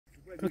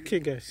Okay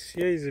guys,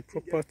 here is a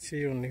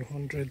property on a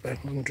 100 by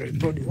 100,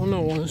 but the owner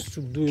wants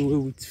to do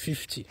away with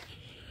 50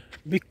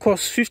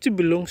 because 50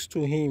 belongs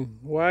to him.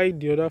 Why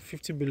the other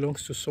 50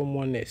 belongs to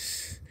someone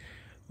else?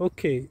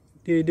 Okay,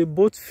 they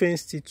both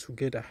fenced it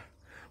together,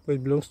 but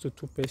it belongs to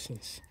two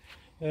persons.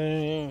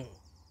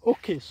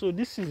 Okay, so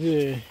this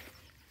is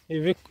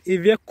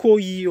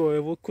Ivekoyi or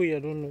Evokoyi, I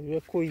don't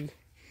know.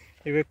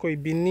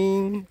 Ivekoyi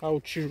Benin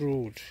Auchi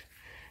Road.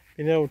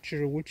 Benin Auchi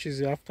Road, which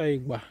is after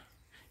Igba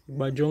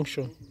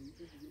Junction.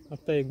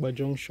 After Igba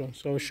Junction.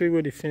 So I'll show you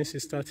where the fence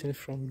is starting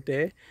from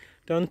there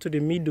down to the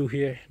middle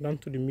here, down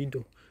to the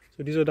middle.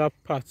 So these are that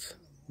part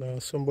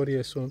somebody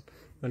else own,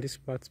 and this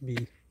part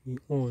be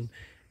own.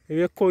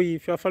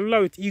 If you are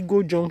familiar with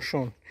Ego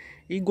Junction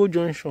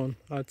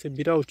at a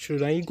bit of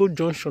children, Ego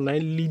Junction I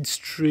lead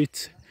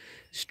straight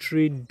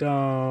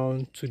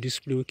down to this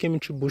place. We came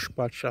into Bush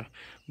Patcha,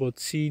 but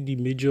see the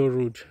major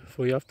road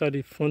for you after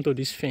the front of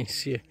this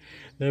fence here.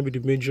 Then be the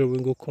major we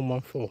go come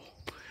out for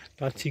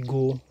that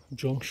Ego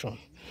Junction.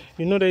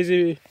 You know, there's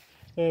a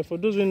for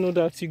those who know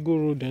that Ego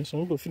road, and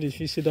some people feel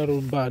see that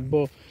road bad,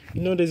 but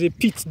you know there's a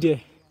pit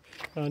there.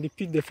 And the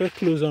pit they first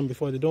close on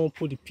before they don't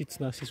put the pit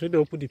now. So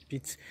they put the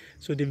pit,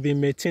 so they've been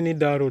maintaining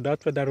that road.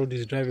 That's why that road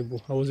is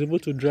drivable. I was able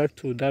to drive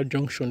to that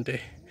junction there,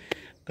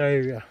 that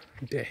area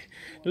there.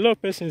 A lot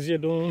of persons here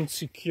don't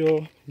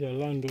secure their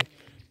land though,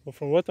 but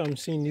from what I'm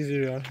seeing in this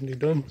area, they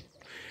don't.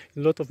 A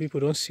lot of people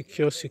don't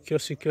secure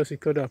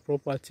their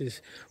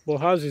properties. But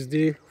houses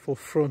there for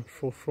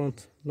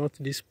front, not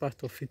this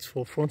part of it,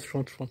 for front.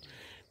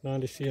 Now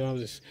they see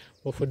houses,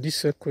 but for this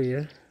circle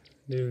here,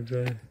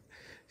 they've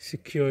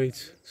secure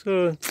it.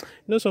 So you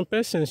know, some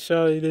persons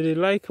they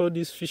like all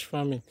this fish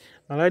farming.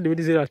 I like the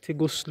way they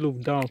go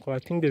slope down, because I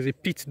think there's a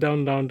pit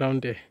down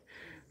there.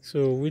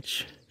 So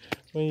which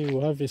when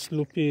you have a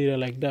slopey area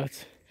like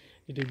that,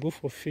 they go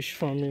for fish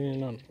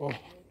farming and all,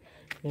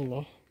 you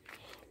know.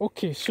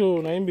 Okay,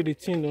 so now be the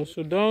thing though.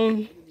 So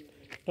down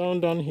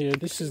here,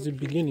 this is the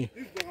beginning.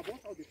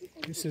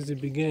 This is the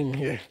beginning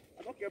here.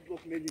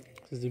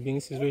 This is the beginning.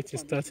 This is where it is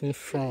starting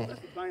from,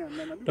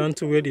 down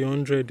to where the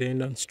 100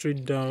 end, and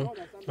straight down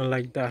and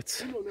like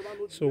that.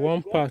 So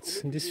one part,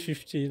 this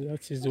 50,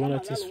 that is the one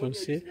that is for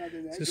sale.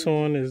 This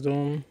one is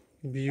done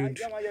build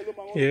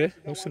here.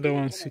 Also that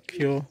one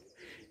secure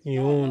in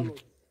your own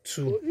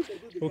too.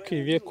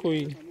 Okay,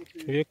 Ivekoyi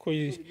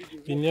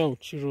Benin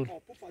Auchi Road.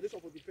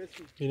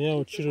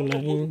 Benin Auchi Road na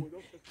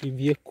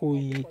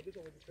Ivekoyi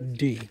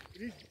Day.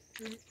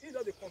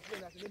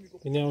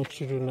 Benin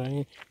Auchi Road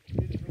na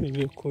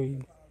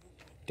Ivekoyi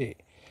Day.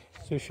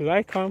 So if you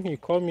like come, you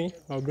call me.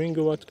 I'll bring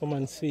you over to come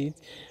and see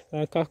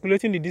it.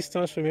 Calculating the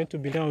distance from here to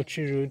Benin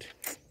Auchi Road.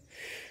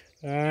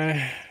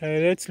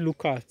 Let's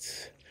look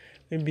at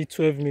maybe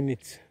 12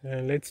 minutes.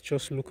 Let's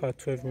just look at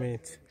 12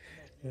 minutes.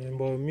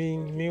 But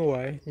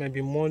meanwhile, it might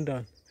be more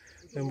than.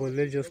 But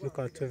let's just look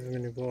at 12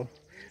 minutes. But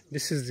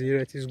this is the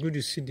area. It is good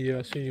to see the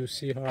area, so you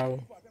see how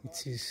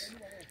it is.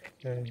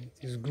 It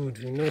is good.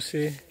 You know,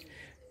 say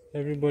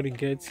everybody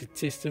gets a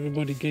taste.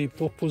 Everybody gets a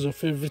purpose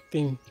of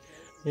everything.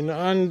 You know,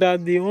 and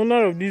that the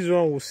owner of this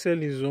one will sell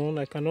his own.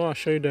 I cannot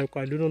assure you that,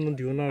 because I do not know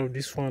the owner of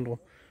this one.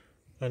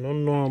 I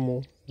don't know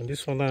him. And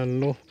this one I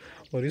know.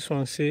 But this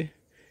one say,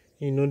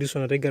 you know, this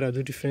one they gotta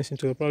do the fencing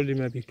to probably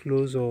might be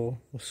closed or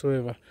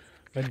whatsoever.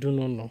 I do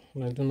not know.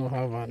 I do not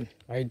have an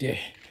idea.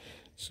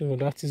 So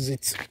that is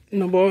it.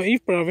 No, but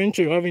if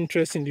peradventure you have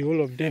interest in the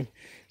whole of them,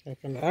 I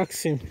can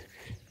ask him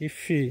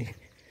if he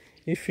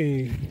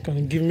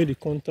can give me the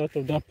contact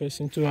of that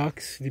person, to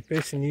ask the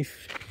person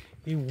if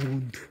he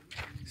would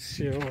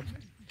sell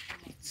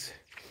it.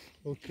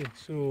 Okay,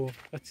 so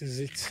that is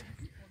it.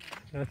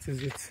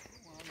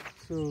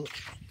 So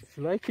if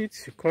you like it,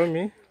 you call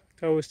me.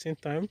 Without wasting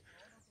time,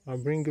 I'll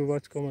bring you over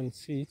to come and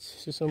see it.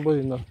 See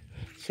somebody now,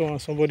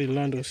 somebody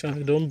land or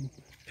something. Don't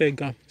peg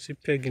them. See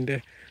peg in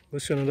there. We'll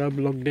see another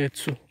block there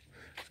too.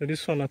 So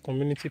this one a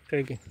community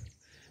pegging.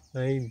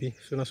 Now it be.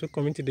 So now so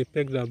community they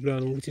peg that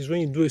block, which is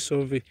when you do a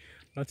survey.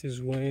 That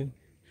is when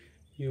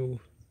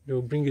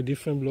they'll bring a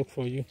different block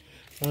for you.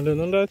 And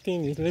another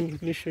thing is, let me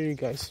quickly show you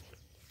guys.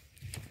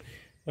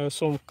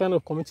 Some kind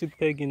of community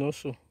pegging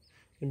also.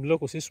 The block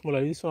will see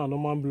smaller. This one a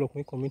normal block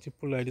when community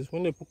put like this.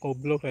 When they put a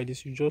block like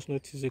this, you just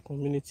notice a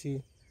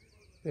community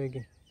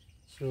pegging.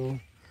 So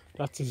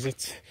that is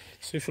it.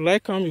 So if you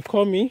like come, you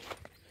call me.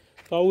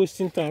 Without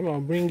wasting time, I'll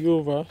bring you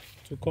over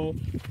to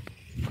come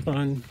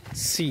and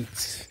see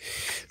it.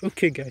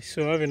 Okay guys,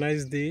 so have a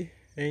nice day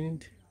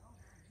and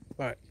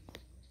bye.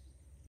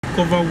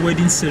 Cover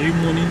wedding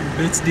ceremony,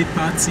 birthday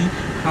party,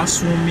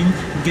 housewarming,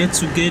 get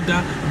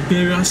together,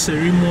 burial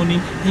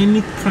ceremony,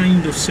 any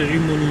kind of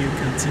ceremony you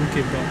can think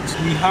about.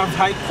 We have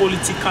high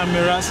quality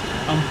cameras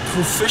and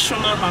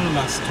professional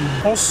handlers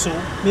to also,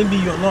 maybe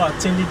you're not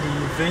attending the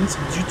event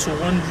due to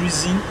one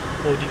reason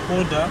or the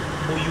other,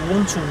 but you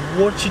want to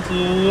watch it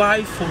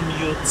live on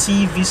your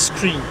TV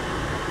screen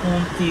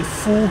on a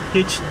full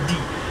HD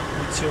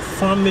with your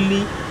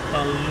family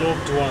and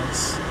loved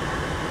ones.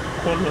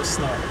 Call us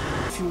now.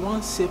 If you want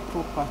wan sell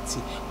property,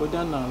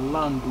 whether na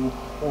land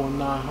or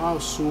na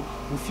house, so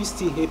we fit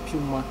still help you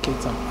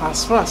market am.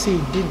 As far as say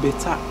e dey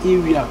better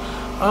area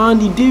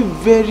and e dey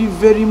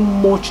very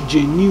much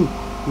genuine,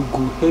 we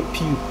go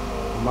help you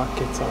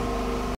market am.